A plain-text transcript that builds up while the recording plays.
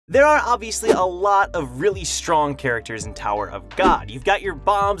There are obviously a lot of really strong characters in Tower of God. You've got your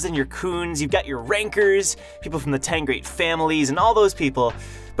bombs and your coons, you've got your rankers, people from the 10 great families, and all those people.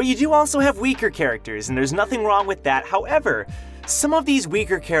 But you do also have weaker characters, and there's nothing wrong with that. However, some of these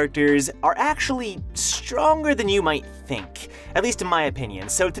weaker characters are actually stronger than you might think, at least in my opinion.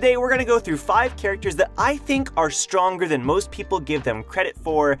 So today we're going to go through 5 characters that I think are stronger than most people give them credit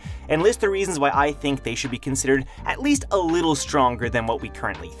for, and list the reasons why I think they should be considered at least a little stronger than what we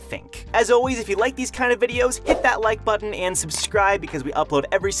currently think. As always, if you like these kind of videos, hit that like button and subscribe because we upload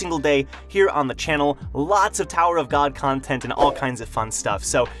every single day here on the channel. Lots of Tower of God content and all kinds of fun stuff.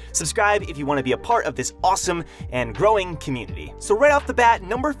 So subscribe if you want to be a part of this awesome and growing community. So right off the bat,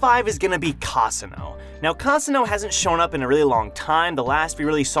 number 5 is gonna be Catssasin. Now Catssasin hasn't shown up in a really long time. The last we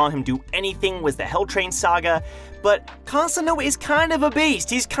really saw him do anything was the Hell Train saga, but Catssasin is kind of a beast.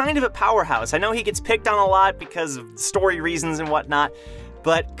 He's kind of a powerhouse. I know he gets picked on a lot because of story reasons and whatnot,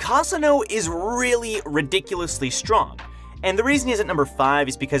 but Catssasin is really ridiculously strong. And the reason he's at number 5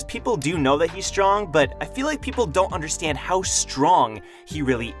 is because people do know that he's strong, but I feel like people don't understand how strong he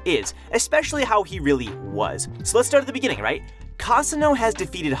really is, especially how he really was. So let's start at the beginning, right? Catssasin has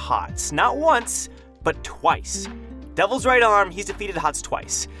defeated Hots, not once, but twice. Devil's right arm, he's defeated Hots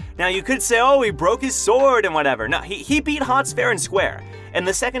twice. Now you could say, oh, he broke his sword and whatever. No, he beat Hots fair and square. And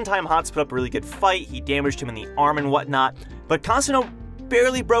the second time Hots put up a really good fight, he damaged him in the arm and whatnot, but Catssasin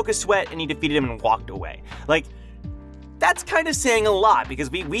barely broke a sweat and he defeated him and walked away. Like, that's kind of saying a lot because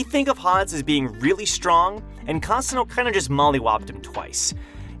we think of Hots as being really strong, and Catssasin kind of just mollywopped him twice.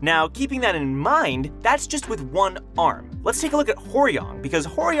 Now, keeping that in mind, that's just with one arm. Let's take a look at Hwoarang, because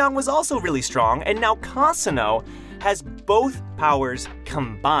Hwoarang was also really strong, and now Catssasin has both powers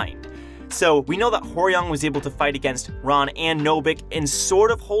combined. So we know that Hwoarang was able to fight against Ron and Nobik and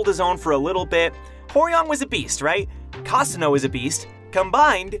sort of hold his own for a little bit. Hwoarang was a beast, right? Catssasin is a beast.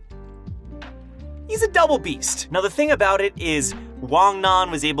 Combined, he's a double beast. Now the thing about it is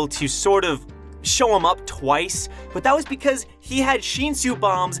Hwangnan was able to sort of show him up twice, but that was because he had Shinsu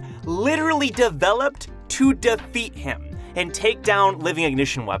bombs literally developed to defeat him and take down living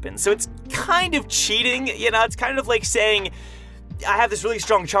ignition weapons. So it's kind of cheating, you know, it's kind of like saying, I have this really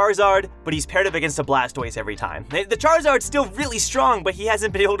strong Charizard, but he's paired up against a Blastoise every time. The Charizard's still really strong, but he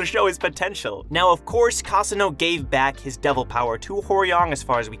hasn't been able to show his potential. Now, of course, Catssasin gave back his devil power to Hwoarang as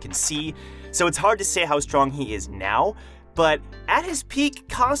far as we can see, so it's hard to say how strong he is now, but at his peak,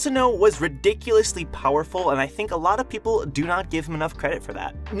 Catssasin was ridiculously powerful, and I think a lot of people do not give him enough credit for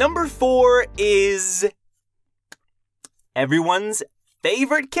that. Number 4 is everyone's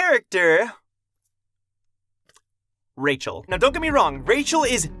favorite character, Rachel. Now don't get me wrong, Rachel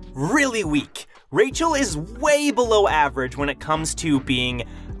is really weak. Rachel is way below average when it comes to being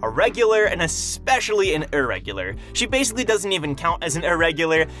a regular and especially an irregular. She basically doesn't even count as an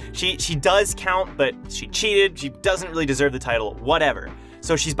irregular. She does count, but she cheated. She doesn't really deserve the title, whatever.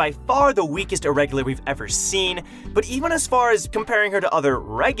 So she's by far the weakest irregular we've ever seen, but even as far as comparing her to other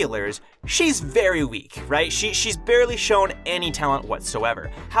regulars, she's very weak, right? She's barely shown any talent whatsoever.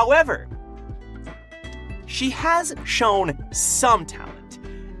 However, she has shown some talent,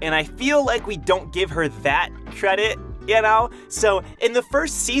 and I feel like we don't give her that credit, you know? So in the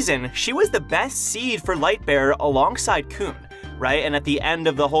first season, she was the best seed for Lightbearer alongside Coon, right? And at the end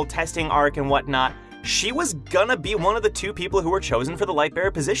of the whole testing arc and whatnot, she was gonna be one of the 2 people who were chosen for the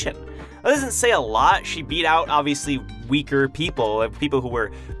Lightbearer position. That doesn't say a lot. She beat out, obviously, weaker people who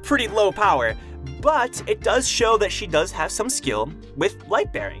were pretty low power, but it does show that she does have some skill with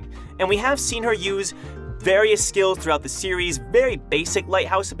Lightbearing. And we have seen her use various skills throughout the series, very basic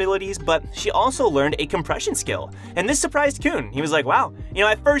lighthouse abilities, but she also learned a compression skill. And this surprised Coon. He was like, wow. You know,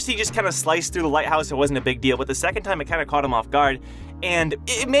 at first he just kind of sliced through the lighthouse, it wasn't a big deal, but the second time it kind of caught him off guard. And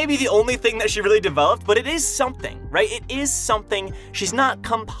it may be the only thing that she really developed, but it is something, right? It is something. She's not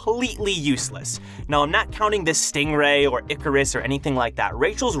completely useless. Now, I'm not counting this Stingray or Icarus or anything like that.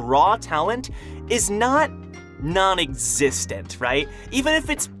 Rachel's raw talent is not non-existent, right? Even if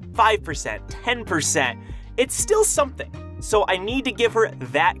it's 5%, 10%, it's still something. So I need to give her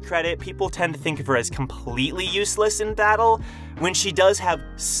that credit. People tend to think of her as completely useless in battle. When she does have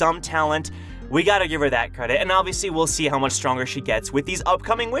some talent, we gotta give her that credit. And obviously we'll see how much stronger she gets with these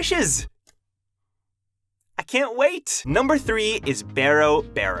upcoming wishes. I can't wait! Number 3 is Barrow.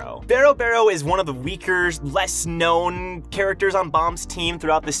 Barrow is one of the weaker, less known characters on Bomb's team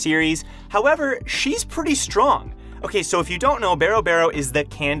throughout the series. However, she's pretty strong. Okay, so if you don't know, Barrow is the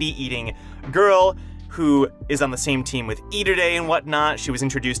candy-eating girl who is on the same team with Etheridge and whatnot. She was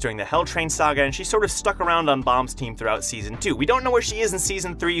introduced during the Hell Train saga, and she sort of stuck around on Bomb's team throughout Season 2. We don't know where she is in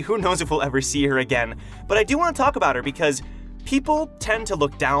Season 3, who knows if we'll ever see her again, but I do want to talk about her because people tend to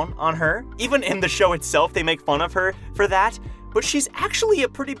look down on her. Even in the show itself, they make fun of her for that, but she's actually a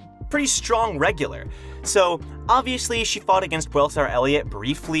pretty strong regular. So obviously she fought against Wellstar Elliott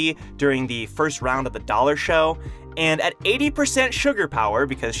briefly during the first round of the Dollar Show, and at 80% sugar power,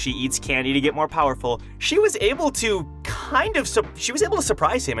 because she eats candy to get more powerful, she was able to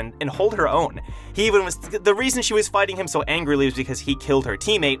surprise him and hold her own. The reason she was fighting him so angrily was because he killed her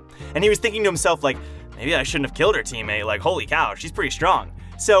teammate, and he was thinking to himself, like, maybe I shouldn't have killed her teammate, like, holy cow, she's pretty strong.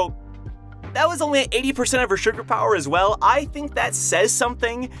 So that was only at 80% of her sugar power as well. I think that says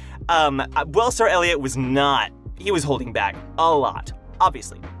something. Wellstar Elliott was not. He was holding back a lot,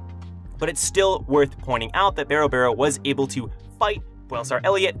 obviously. But it's still worth pointing out that BabaHoo was able to fight Wellstar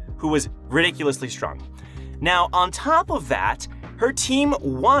Elliott, who was ridiculously strong. Now, on top of that, her team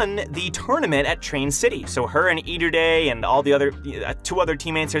won the tournament at Train City. So her and Eaterday and all the other, 2 other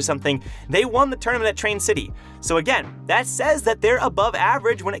teammates or something, they won the tournament at Train City. So again, that says that they're above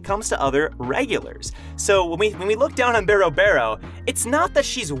average when it comes to other regulars. So when we look down on BabaHoo, it's not that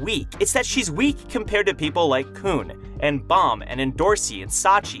she's weak, it's that she's weak compared to people like Kun and Bomb and Endorsi and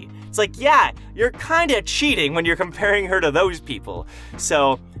Sachi. It's like, yeah, you're kinda cheating when you're comparing her to those people.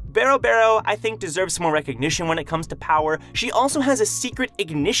 So BabaHoo, I think, deserves some more recognition when it comes to power. She also has a secret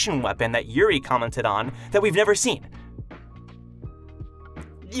ignition weapon that Yuri commented on that we've never seen.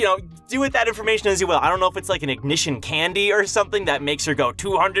 You know, do with that information as you will. I don't know if it's like an ignition candy or something that makes her go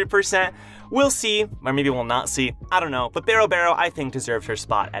 200%. We'll see, or maybe we'll not see. I don't know, but BabaHoo, I think, deserves her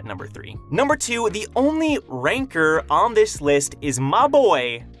spot at number 3. Number 2, the only ranker on this list is my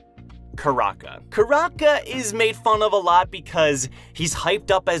boy, Karaka. Karaka is made fun of a lot because he's hyped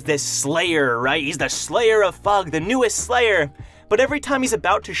up as this slayer, right? He's the slayer of Fug, the newest slayer. But every time he's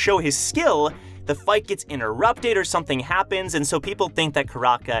about to show his skill, the fight gets interrupted or something happens, and so people think that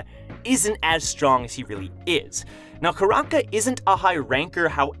Karaka isn't as strong as he really is. Now, Karaka isn't a high ranker,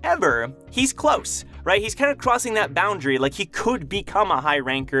 however, he's close, right? He's kind of crossing that boundary, like he could become a high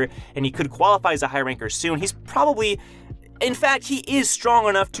ranker, and he could qualify as a high ranker soon. He's probably, in fact, he is strong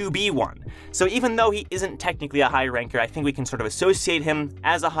enough to be one. So even though he isn't technically a high ranker, I think we can sort of associate him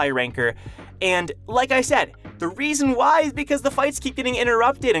as a high ranker. And like I said, the reason why is because the fights keep getting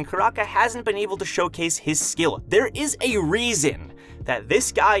interrupted and Karaka hasn't been able to showcase his skill. There is a reason that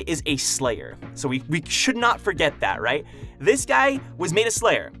this guy is a slayer. So we should not forget that, right? This guy was made a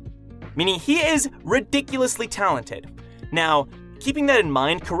slayer, meaning he is ridiculously talented. Now, keeping that in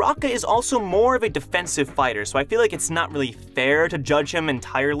mind, Karaka is also more of a defensive fighter, so I feel like it's not really fair to judge him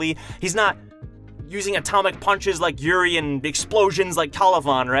entirely. He's not using atomic punches like Yuri and explosions like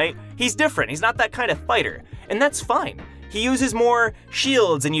Calavan, right? He's different, he's not that kind of fighter, and that's fine. He uses more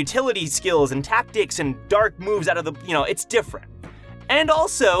shields and utility skills and tactics and dark moves out of the, you know, it's different. And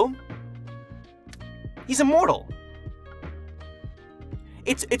also, he's immortal.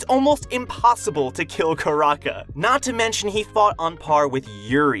 It's almost impossible to kill Karaka. Not to mention he fought on par with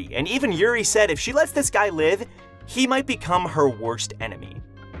Yuri, and even Yuri said if she lets this guy live, he might become her worst enemy.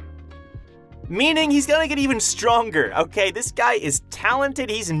 Meaning he's gonna get even stronger, okay? This guy is talented,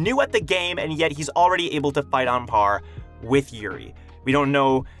 he's new at the game, and yet he's already able to fight on par with Yuri. We don't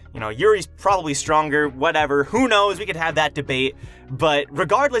know, you know, Yuri's probably stronger, whatever, who knows, we could have that debate. But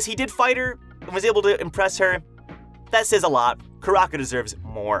regardless, he did fight her and was able to impress her. That says a lot. Karaka deserves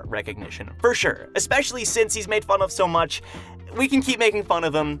more recognition, for sure. Especially since he's made fun of so much. We can keep making fun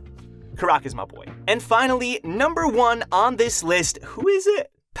of him. Karaka's my boy. And finally, number 1 on this list, who is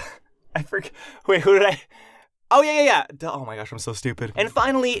it? I forget, wait, who did I? Oh yeah. Oh my gosh, I'm so stupid. And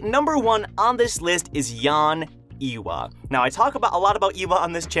finally, number 1 on this list is Yan Iwa. Now, I talk a lot about Iwa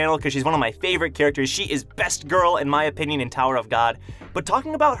on this channel because she's one of my favorite characters. She is best girl, in my opinion, in Tower of God. But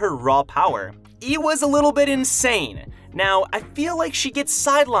talking about her raw power, Iwa's a little bit insane. Now, I feel like she gets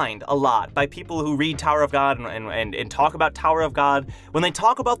sidelined a lot by people who read Tower of God and talk about Tower of God. When they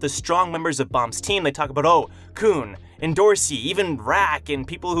talk about the strong members of Bomb's team, they talk about, oh, Kun, Endorsi, even Rack, and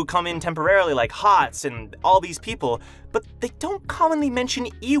people who come in temporarily like Hots and all these people, but they don't commonly mention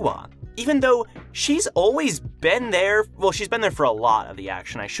Iwa. Even though she's always been there, well, she's been there for a lot of the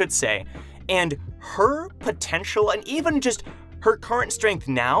action, I should say, and her potential and even just her current strength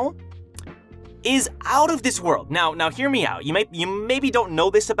now is out of this world. Now hear me out. You maybe don't know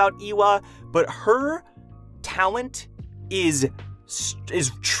this about Iwa, but her talent is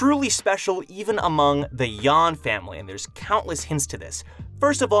truly special even among the Yan family, and there's countless hints to this.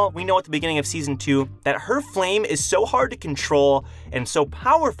 First of all, we know at the beginning of Season 2 that her flame is so hard to control and so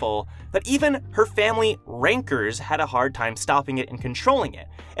powerful that even her family rankers had a hard time stopping it and controlling it.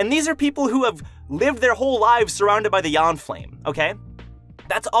 And these are people who have lived their whole lives surrounded by the Yan flame, okay?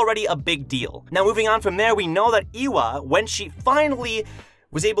 That's already a big deal. Now moving on from there, we know that Eywa, when she finally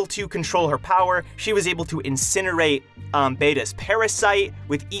was able to control her power, she was able to incinerate Beta's parasite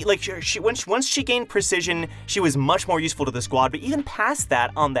with once she gained precision, she was much more useful to the squad. But even past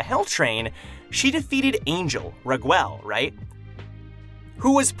that, on the Hell Train, she defeated Angel, Raguel, right?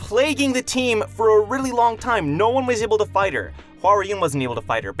 Who was plaguing the team for a really long time. No one was able to fight her. Huarun wasn't able to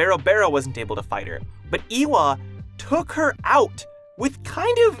fight her. Barrow wasn't able to fight her. But Eywa took her out with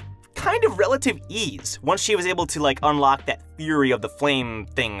kind of relative ease once she was able to like unlock that Fury of the Flame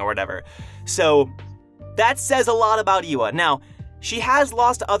thing or whatever. So that says a lot about Eywa. Now, she has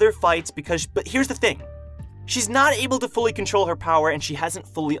lost other fights but here's the thing. She's not able to fully control her power and she hasn't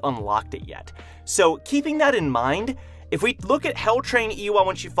fully unlocked it yet. So keeping that in mind, if we look at Hell Train Eywa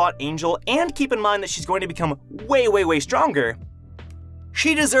when she fought Angel and keep in mind that she's going to become way stronger,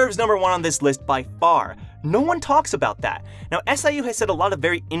 she deserves number 1 on this list by far. No one talks about that. Now, SIU has said a lot of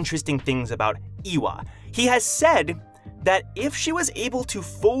very interesting things about Eywa. He has said that if she was able to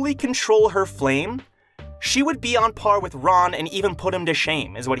fully control her flame, she would be on par with Ron and even put him to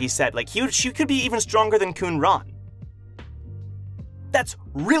shame, is what he said. Like, she could be even stronger than Kun Ron. That's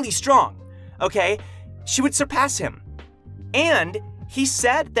really strong, okay? She would surpass him. And he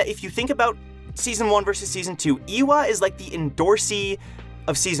said that if you think about Season 1 versus Season 2, Eywa is like the endorsee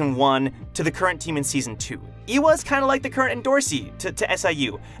of Season 1 to the current team in Season 2. Eywa is kind of like the current endorsee to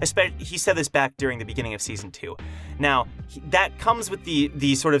SIU. He said this back during the beginning of Season 2. Now, that comes with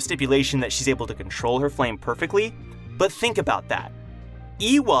the sort of stipulation that she's able to control her flame perfectly, but think about that.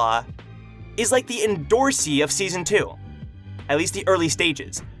 Eywa is like the endorsee of Season 2, at least the early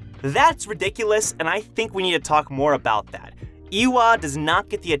stages. That's ridiculous, and I think we need to talk more about that. Eywa does not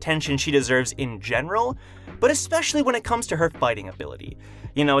get the attention she deserves in general, but especially when it comes to her fighting ability.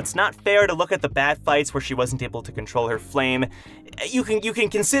 You know, it's not fair to look at the bad fights where she wasn't able to control her flame. You can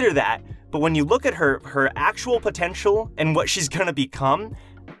consider that, but when you look at her actual potential and what she's gonna become,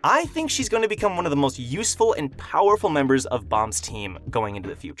 I think she's going to become one of the most useful and powerful members of Bomb's team going into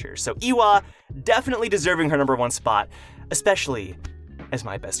the future. So Eywa, definitely deserving her number 1 spot, especially as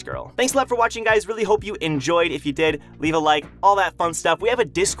my best girl. Thanks a lot for watching, guys. Really hope you enjoyed. If you did, leave a like, all that fun stuff. We have a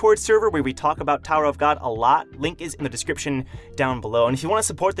Discord server where we talk about Tower of God a lot. Link is in the description down below. And if you want to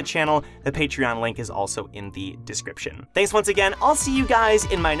support the channel, the Patreon link is also in the description. Thanks once again. I'll see you guys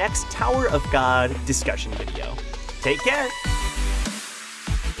in my next Tower of God discussion video. Take care.